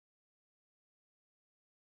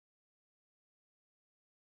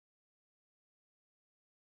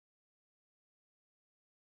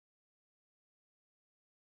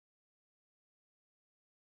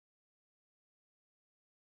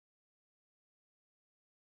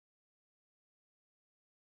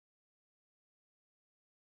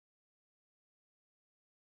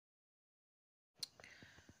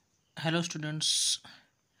Hello students,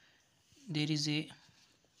 there is a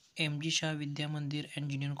MG Shah Vidya Mandir and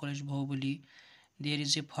Junior College Bahubali. There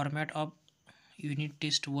is a format of unit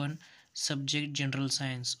test 1 subject general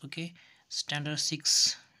science. Okay, standard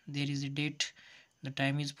 6. There is a date, the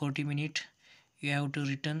time is 40 minutes. You have to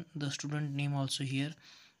return the student name also here.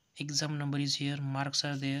 Exam number is here, marks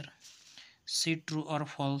are there. Say true or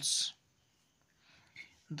false.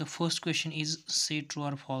 The first question is say true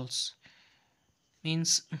or false.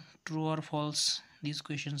 Means true or false. These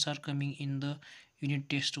questions are coming in the unit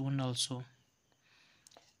test 1 also.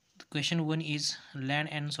 The question 1 is land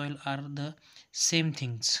and soil are the same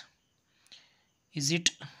things. Is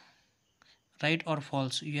it right or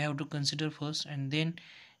false? You have to consider first and then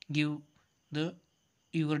give the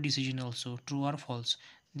your decision also, true or false.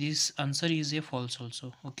 This answer is a false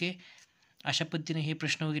also. Okay, अशा पद्धतीने हे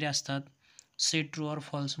प्रश्न वगैरे असतात. से true और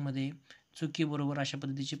false मध्ये चुकी बरोबर अशा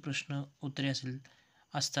पद्धतीचे प्रश्न उत्तरे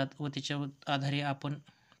असतात व त्याच्या आधारे आपण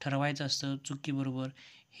ठरवायचं असतं चुकी बरोबर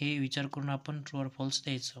हे विचार करून आपण ट्रू और फॉल्स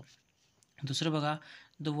द्यायचं. दुसरं बघा,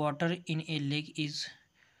 the water in A lake is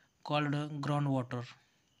called ground water.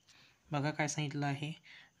 बघा काय सांगितलं आहे,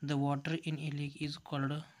 the water in A lake is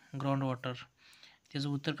called ground water. त्याचं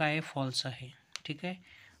उत्तर काय आहे, फॉल्स आहे. ठीक आहे.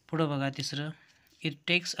 पुढं बघा तिसरं, it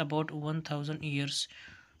text about 1000 years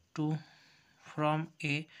to from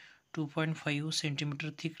A 2.5 centimetre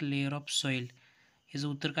thick layer of soil. ह्याचं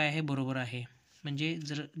उत्तर काय आहे, बरोबर आहे. म्हणजे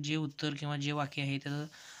जर जे उत्तर किंवा जे वाक्य आहे त्याचा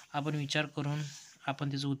आपण विचार करून आपण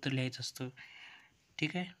त्याचं उत्तर लिहायचं असतं.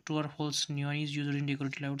 ठीक आहे. ट्रू और false, neon is used in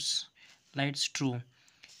decorative lights. True.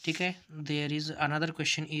 ठीक आहे. There is another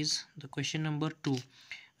question is the question number 2.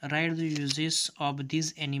 Write the uses of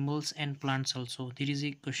these animals and plants also. There is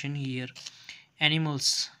a question here.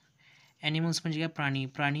 Animals म्हणजे काय,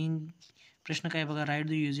 प्राणी. प्रश्न काय बघा, write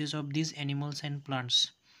the uses of these animals and plants.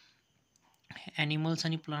 Animals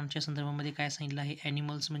आणि प्लांटच्या संदर्भामध्ये काय सांगितलं आहे,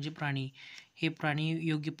 ॲनिमल्स म्हणजे प्राणी. हे प्राणी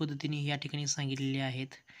योग्य पद्धतीने या ठिकाणी सांगितलेले आहेत.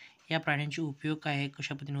 या प्राण्यांचे उपयोग काय आहे,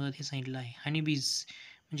 कशा पद्धतीने होतात हे सांगितलं आहे. हनी बीज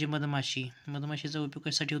म्हणजे मधमाशी. मधमाशीचा उपयोग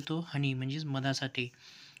कशासाठी होतो, हनी म्हणजेच मधासाठी.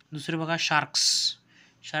 दुसरं बघा,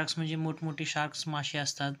 शार्क्स म्हणजे मोठमोठे शार्क्स मासे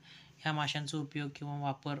असतात. ह्या माशांचा उपयोग किंवा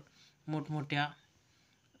वापर मोठमोठ्या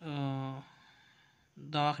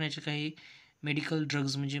दवाखान्याचे काही मेडिकल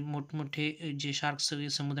ड्रग्ज म्हणजे मोठमोठे जे शार्क्स सगळे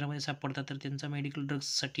समुद्रामध्ये सापडतात तर त्यांचा मेडिकल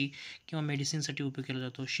ड्रग्ससाठी किंवा मेडिसिनसाठी उपयोग केला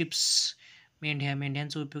जातो. शिप्स,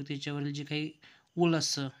 मेंढ्यांचा उपयोग त्याच्यावरील जे काही ऊल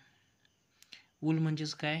असतं, ऊल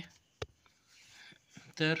म्हणजेच काय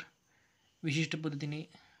तर विशिष्ट पद्धतीने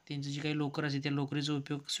त्यांचं जे काही लोकर असते त्या लोकरीचा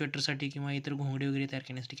उपयोग स्वेटरसाठी किंवा इतर घोंगडे वगैरे तयार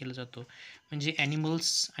करण्यासाठी केला जातो. म्हणजे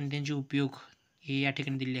ॲनिमल्स आणि त्यांचे उपयोग हे या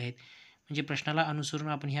ठिकाणी दिलेले आहेत. म्हणजे प्रश्नाला अनुसरून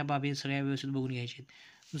आपण ह्या बाबी सगळ्या व्यवस्थित बघून घ्यायचे.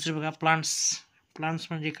 दुसरं बघा, प्लांट्स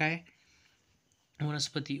म्हणजे काय,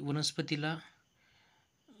 वनस्पतीला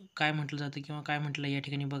काय म्हटलं जातं किंवा काय म्हटलं या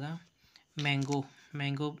ठिकाणी बघा,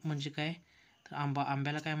 मँगो म्हणजे काय तर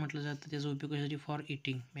आंब्याला काय म्हटलं जातं, त्याचा उपयोग कशासाठी, for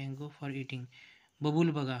eating. Mango for eating.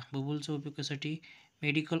 बबूल बघा, बबूलचा उपयोग कशासाठी,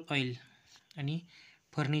 मेडिकल ऑइल आणि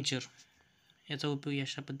फर्निचर याचा उपयोग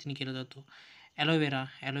अशा पद्धतीने केला जातो.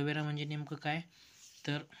 ॲलोवेरा म्हणजे नेमकं काय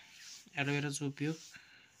तर ॲलोवेराचा उपयोग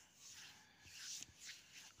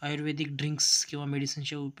आयुर्वेदिक ड्रिंक्स किंवा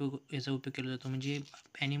मेडिसिनचा याचा उपयोग केला जातो. म्हणजे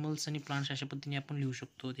ॲनिमल्स आणि प्लांट्स अशा पद्धतीने आपण लिहू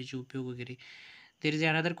शकतो त्याचे उपयोग वगैरे. There is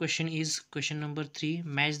another question is question number 3.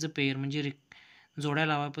 Match the pair म्हणजे जोड्या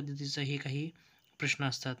लावा पद्धतीचा हे काही प्रश्न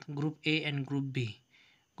असतात. Group A and group B.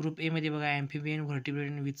 Group एमध्ये बघा ॲम्फिबियन,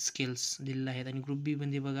 व्हर्टिब्रेट विथ स्केल्स दिलेलं आहेत आणि ग्रुप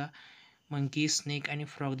बीमध्ये बघा मंकी, स्नेक आणि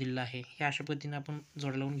फ्रॉग दिलेला आहे. ह्या अशा पद्धतीने आपण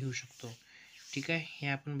जोड्या लावून घेऊ शकतो. ठीक आहे, हे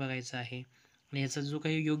आपण बघायचं आहे. आणि ह्याचा जो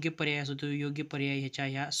काही योग्य पर्याय असतो तो योग्य पर्याय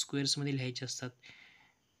ह्या स्क्वेअर्समध्ये लिहायचे असतात.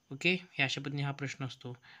 ओके, ह्या अशा पद्धतीने हा प्रश्न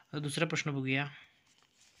असतो. आता दुसरा प्रश्न बघूया.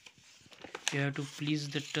 You have to please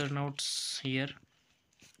the turn outs here.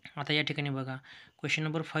 आता या ठिकाणी बघा क्वेश्चन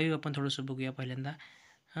नंबर 5 आपण थोडंसं बघूया पहिल्यांदा.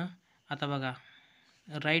 आता बघा,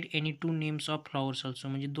 write any 2 names of flowers also.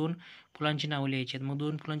 म्हणजे 2 फुलांची नावं लिहायची आहेत. मग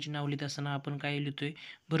 2 फुलांची नावं लिहित असताना आपण काय लिहितोय,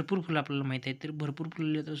 भरपूर फुलं आपल्याला माहीत आहेत तर भरपूर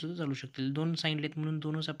फुलं लिहित सुद्धा चालू शकतील. 2 सांगितलेत म्हणून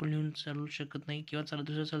 2च आपण लिहून चालू शकत नाही किंवा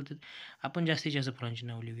दुसरं चालतं. आपण जास्तीत जास्त फुलांची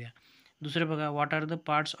नावं लिहूया. दुसरं बघा, what R the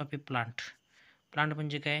parts of A plant. Plant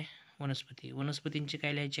म्हणजे काय, वनस्पतींचे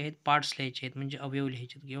काय लिहायचे आहेत, पार्ट्स लिहायचे आहेत म्हणजे अवयव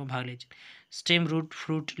लिहायचे आहेत किंवा भाग लिहायचे. Stem, route,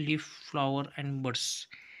 fruit, leaf, flower and buds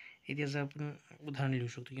हे त्याचं आपण उदाहरण लिहू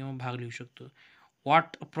शकतो किंवा भाग लिहू शकतो.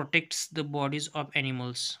 What protects the bodies of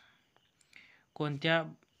animals. कोणत्या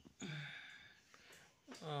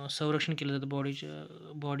संरक्षण केलं जातं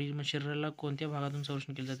बॉडी शरीराला कोणत्या भागातून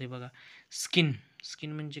संरक्षण केलं जाते बघा.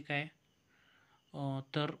 स्किन म्हणजे काय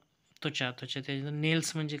तर त्वचा त्याच्यानंतर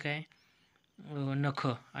नेल्स म्हणजे काय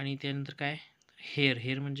नखं आणि त्यानंतर काय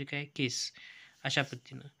हेअर म्हणजे काय, केस, अशा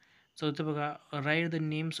पद्धतीनं. चौथं बघा, write the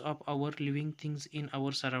names of our living things in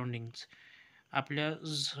our surroundings. आपल्या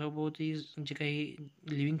सभोवती जे काही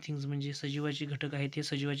लिव्हिंग थिंग्स म्हणजे सजीवाचे घटक आहेत, हे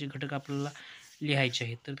सजीवाचे घटक आपल्याला लिहायचे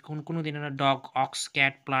आहेत. तर कोण देणार? Dog, ox,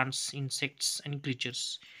 cat, plants, insects आणि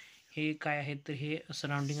क्रिचर्स. हे काय आहेत? तर हे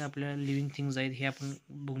सराउंडिंग आपल्या लिव्हिंग थिंग्स आहेत, हे आपण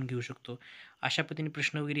बघून घेऊ शकतो. अशा पद्धतीने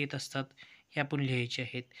प्रश्न वगैरे येत असतात, हे आपण लिहायचे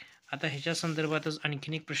आहेत. आता ह्याच्या संदर्भातच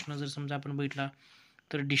आणखीन एक प्रश्न जर समजा आपण बघितला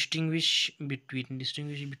तर डिस्टिंग्विश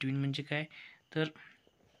बिटवीन म्हणजे काय? तर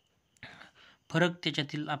फरक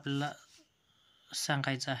त्याच्यातील आपल्याला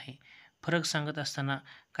सांगायचा आहे. फरक सांगत असताना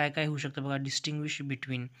काय काय होऊ शकतं बघा. डिस्टिंग्विश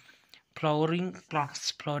बिटवीन फ्लॉवरिंग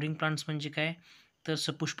प्लांट्स म्हणजे काय? तर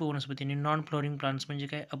सपुष्प वनस्पती. आणि नॉन फ्लॉवरिंग प्लांट्स म्हणजे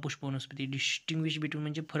काय? अपुष्प वनस्पती. डिस्टिंग्विश बिटवीन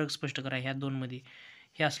म्हणजे फरक स्पष्ट करा ह्या दोनमध्ये.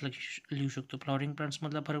 हे असं लिहू शकतो. फ्लॉवरिंग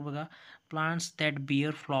प्लांट्समधला फरक बघा. Plants that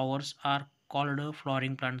beer flowers R called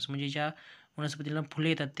flowering plants. म्हणजे ज्या वनस्पतीला फुले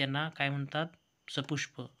येतात त्यांना काय म्हणतात?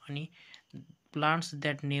 सपुष्प. आणि plants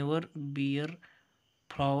that never beer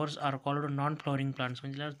flowers R called non flowering plants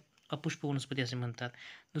म्हणजे त्याला अपुष्प वनस्पती असे म्हणतात.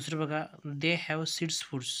 दुसरं बघा, दे हॅव सीड्स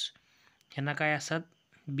फ्रूट्स. ह्यांना काय असतात?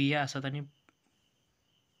 बिया असतात आणि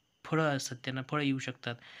फळं असतात, त्यांना फळं येऊ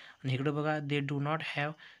शकतात. आणि इकडं बघा, they do not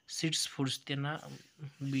have seeds fruits. त्यांना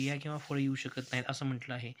बिया किंवा फळं येऊ शकत नाहीत असं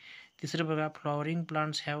म्हटलं आहे. तिसरं बघा, flowering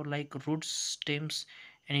plants have like roots, stems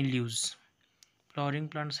आणि leaves. Flowering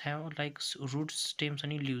plants have like roots, stems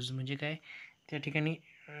आणि लिव्ज म्हणजे काय? त्या ठिकाणी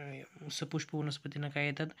सपुष्प वनस्पतींना काय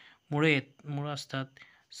येतात? मुळं असतात,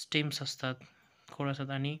 स्टेम्स असतात, खोड असतात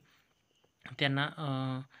आणि त्यांना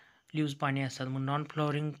लिव्ज, पाणी असतात. मग non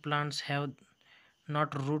flowering plants have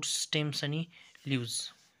not roots, stems आणि लिव्ज.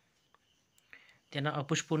 त्यांना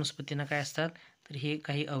अपुष्प वनस्पतींना काय असतात? तर हे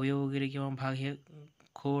काही अवयव वगैरे किंवा भाग हे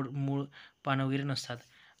खोड, मूळ, पानं वगैरे नसतात.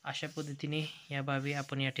 अशा पद्धतीने या बाबी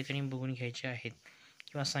आपण या ठिकाणी बघून घ्यायच्या आहेत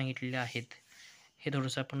किंवा सांगितलेल्या आहेत. हे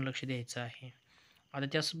थोडंसं आपण लक्ष द्यायचं आहे. आता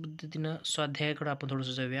त्याच पद्धतीनं स्वाध्यायाकडं आपण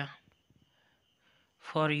थोडंसं जाऊया.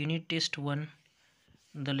 For unit taste 1,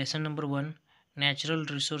 the lesson number 1, natural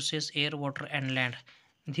resources, air, water and land.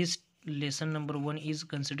 This lesson number 1 is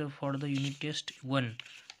consider for the unit taste 1.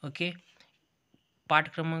 Okay. पाठ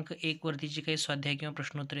क्रमांक 1 वरती जे काही स्वाध्याय किंवा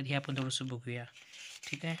प्रश्नोत्तर आहेत हे आपण थोडंसं बघूया.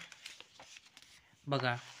 ठीक आहे.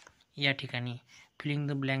 बघा या ठिकाणी फिलिंग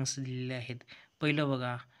द ब्लँक्स दिलेले आहेत. पहिलं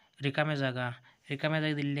बघा, रिकाम्या जागा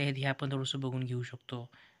दिलेल्या आहेत, हे आपण थोडंसं बघून घेऊ शकतो.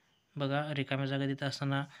 बघा, रिकाम्या जागा देत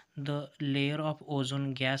असताना the layer of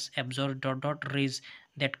ozone gas absorb dot dot raise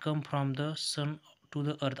that come from the sun to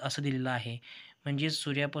the earth असं दिलेलं आहे. म्हणजे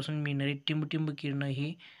सूर्यापासून मिळणारी टिंब किरणं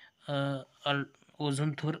ही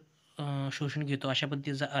ओझोन थर शोषून घेतो, अशा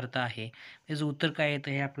पद्धतीचा अर्थ आहे. त्याचं उत्तर काय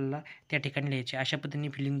येतं हे आपल्याला त्या ठिकाणी लिहायचे. अशा पद्धतीने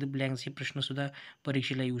फिलिंग द ब्लँक्स हे प्रश्नसुद्धा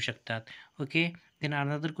परीक्षेला येऊ शकतात. Okay. Then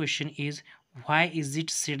another question is why is it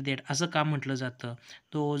sed that. असं का म्हटलं जातं?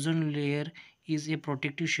 The ozone layer is a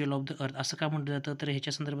protective shell of the earth. असं का म्हटलं जातं? तर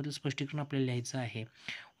ह्याच्या संदर्भातील स्पष्टीकरण आपल्याला लिहायचं आहे.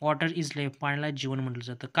 Water is life. पाण्याला जीवन म्हटलं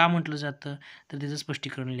जातं. का म्हटलं जातं? तर त्याचं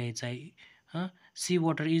स्पष्टीकरण लिहायचं आहे. C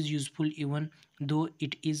water is useful even though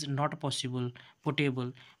it is not potable.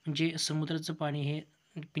 म्हणजे समुद्राचं पाणी हे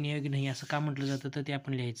पिण्यायोग्य नाही असं का म्हटलं जातं? तर ते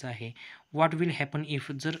आपण लिहायचं आहे. What will happen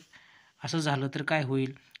if. जर असं झालं तर काय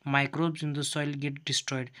होईल? Microbes in the soil gate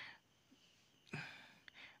destroyed.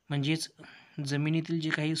 म्हणजेच जमिनीतील जे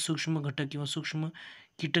काही सूक्ष्म घटक किंवा सूक्ष्म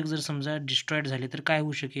कीटक जर समजा डिस्ट्रॉईड झाले तर काय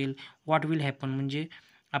होऊ शकेल? व्हॉट विल हॅपन म्हणजे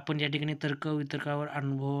आपण या ठिकाणी तर्क-वितर्कावर,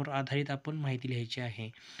 अनुभवावर आधारित आपण माहिती लिहायची आहे.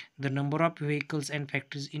 The number of vehicles and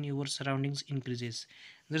factories in your surroundings increases.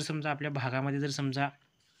 जर समजा आपल्या भागामध्ये जर समजा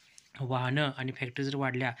वाहनं आणि फॅक्टरी जर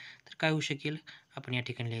वाढल्या तर काय होऊ शकेल? आपण या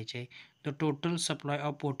ठिकाणी लिहायचे आहे. The total supply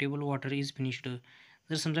of portable water is finished.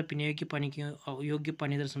 जर समजा पिण्यायोग्य पाणी किंवा अयोग्य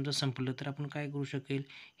पाणी जर समजा संपलं तर आपण काय करू शकेल?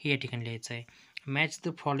 हे या ठिकाणी लिहायचं आहे. मॅच द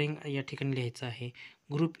फॉलोइंग या ठिकाणी लिहायचं आहे.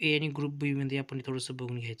 ग्रुप ए आणि ग्रुप बीमध्ये आपण थोडंसं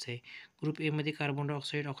बघून घ्यायचं आहे. ग्रुप एमध्ये carbon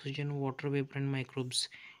dioxide, oxygen, water vapour आणि मायक्रोब्स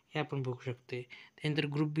हे आपण बघू शकतो. त्यानंतर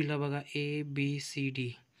ग्रुप बीला बघा ABCD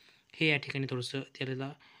हे या ठिकाणी थोडंसं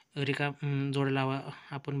त्याला जोड्या लावा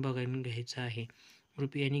आपण बघून घ्यायचं आहे.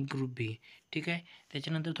 ग्रुप ए आणि ग्रुप बी. ठीक आहे.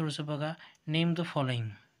 त्याच्यानंतर थोडंसं बघा, नेम द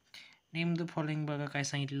फॉलोइंग बघा काय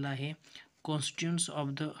सांगितलेलं आहे. Constituents of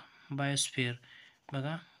the biosphere.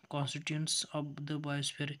 बघा, कॉन्स्टिट्युएंट्स ऑफ द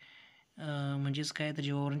बायोस्फिअर म्हणजेच काय? तर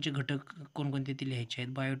जीवावरणचे घटक कोणकोणते ते लिहायचे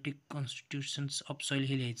आहेत. बायोटिक कॉन्स्टिट्यूशन्स ऑफ सॉईल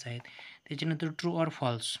हे लिहायचं आहेत. त्याच्यानंतर ट्रू ऑर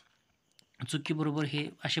फॉल्स, चुकी बरोबर हे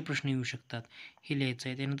असे प्रश्न येऊ शकतात, हे लिहायचं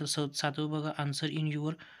आहे. त्यानंतर 7वं बघा, answer in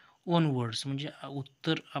your on words म्हणजे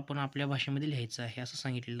उत्तर आपण आपल्या भाषेमध्ये लिहायचं आहे असं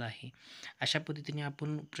सांगितलेलं आहे. अशा पद्धतीने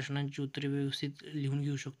आपण प्रश्नांची उत्तरे व्यवस्थित लिहून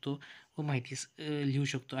घेऊ शकतो व माहिती लिहू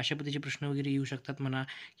शकतो. अशा पद्धतीचे प्रश्न वगैरे येऊ शकतात म्हणा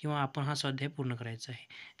किंवा आपण हा स्वाध्याय पूर्ण करायचा आहे.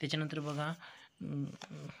 त्याच्यानंतर बघा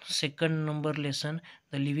second number lesson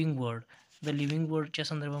the living word. The living वर्डच्या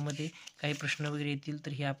संदर्भामध्ये काही प्रश्न वगैरे येतील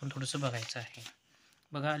तर हे आपण थोडंसं बघायचं आहे.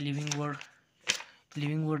 बघा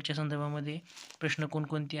लिव्हिंग वर्डच्या संदर्भामध्ये प्रश्न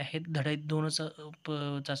कोणकोणते आहेत. धडा 2च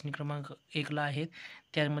चाचणी क्रमांक 1ला आहेत.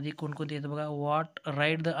 त्यामध्ये कोणकोणते येतं बघा.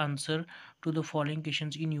 Write the answer to the following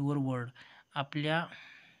questions in your word. आपल्या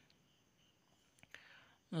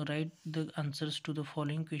write the answers to the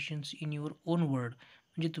following questions in your on word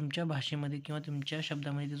म्हणजे तुमच्या भाषेमध्ये किंवा तुमच्या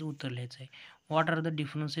शब्दामध्ये त्याचं उत्तर लिहायचं आहे. What R the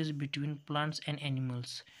differences between plants and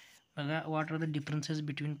animals. बघा what R the differences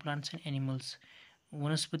between plants and animals.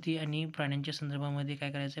 वनस्पती आणि प्राण्यांच्या संदर्भामध्ये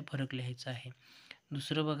काय करायचं आहे, फरक लिहायचा आहे.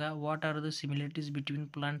 दुसरं बघा what R the similarities between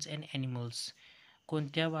plants and animals.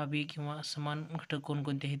 कोणत्या बाबी किंवा समान घटक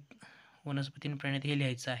कोणकोणते आहेत वनस्पती आणि प्राण्यात हे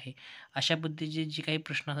लिहायचं आहे. अशा पद्धतीचे जे काही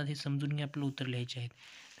प्रश्न असतात हे समजून घ्या, आपलं उत्तर लिहायचे आहेत.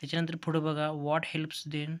 त्याच्यानंतर पुढं बघा what helps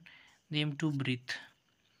them to breath.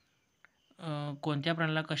 कोणत्या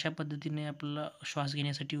प्राण्याला कशा पद्धतीने आपल्याला श्वास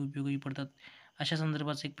घेण्यासाठी उपयोगी पडतात अशा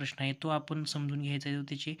संदर्भाचा एक प्रश्न आहे, तो आपण समजून घ्यायचा आहे.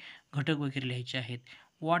 त्याचे घटक वगैरे लिहायचे आहेत.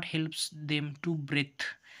 What helps them to breath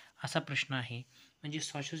असा प्रश्न आहे. म्हणजे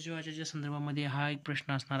श्वासोच्छवासाच्या संदर्भामध्ये हा एक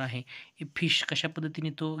प्रश्न असणार आहे. फिश कशा पद्धतीने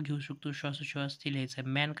तो घेऊ शकतो श्वासोच्छ्वास ते लिहायचं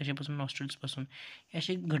आहे. मॅन कशापासून, नॉस्ट्रल्सपासून. हे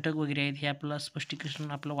असे घटक वगैरे आहेत. हे आपलं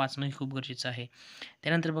स्पष्टीकरण आपलं वाचणं हे खूप गरजेचं आहे.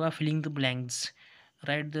 त्यानंतर बघा feeling the blanks.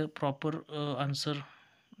 Write the proper answer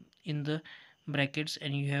in the brackets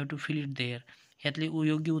and you have to fill it there. ह्यातले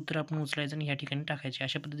योग्य उत्तर आपण उचलायचं आणि ह्या ठिकाणी टाकायचे.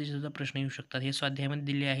 अशा पद्धतीचे सुद्धा प्रश्न येऊ शकतात. हे स्वाध्यायामध्ये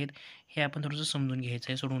दिले आहेत. हे आपण थोडंसं समजून घ्यायचं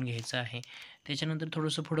आहे, सोडवून घ्यायचं आहे. त्याच्यानंतर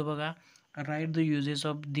थोडंसं पुढं बघा write the uses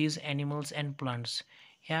of these animals and plants.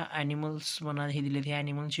 ह्या ॲनिमल्स म्हणा हे दिलेत, ह्या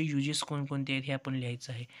ॲनिमल्सचे युजेस कोणकोणते आहेत हे आपण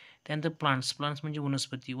लिहायचं आहे. त्यानंतर प्लांट्स म्हणजे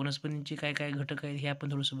वनस्पतींचे काय काय घटक आहेत हे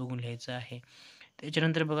आपण थोडंसं बघून लिहायचं आहे.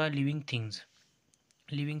 त्याच्यानंतर बघा लिव्हिंग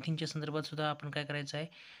थिंगच्या संदर्भात सुद्धा आपण काय करायचं आहे,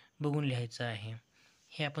 बघून लिहायचं आहे.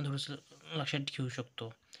 हे आपण थोडंसं लक्षात ठेवू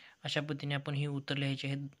शकतो. अशा पद्धतीने आपण ही उत्तर लिहायचे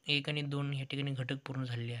आहेत. 1 आणि 2 ह्या ठिकाणी घटक पूर्ण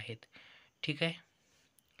झालेले आहेत. ठीक आहे.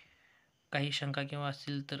 काही शंका किंवा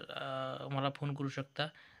असतील तर मला फोन करू शकता.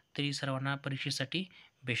 तरी सर्वांना परीक्षेसाठी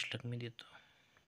बेस्ट लक मी देतो.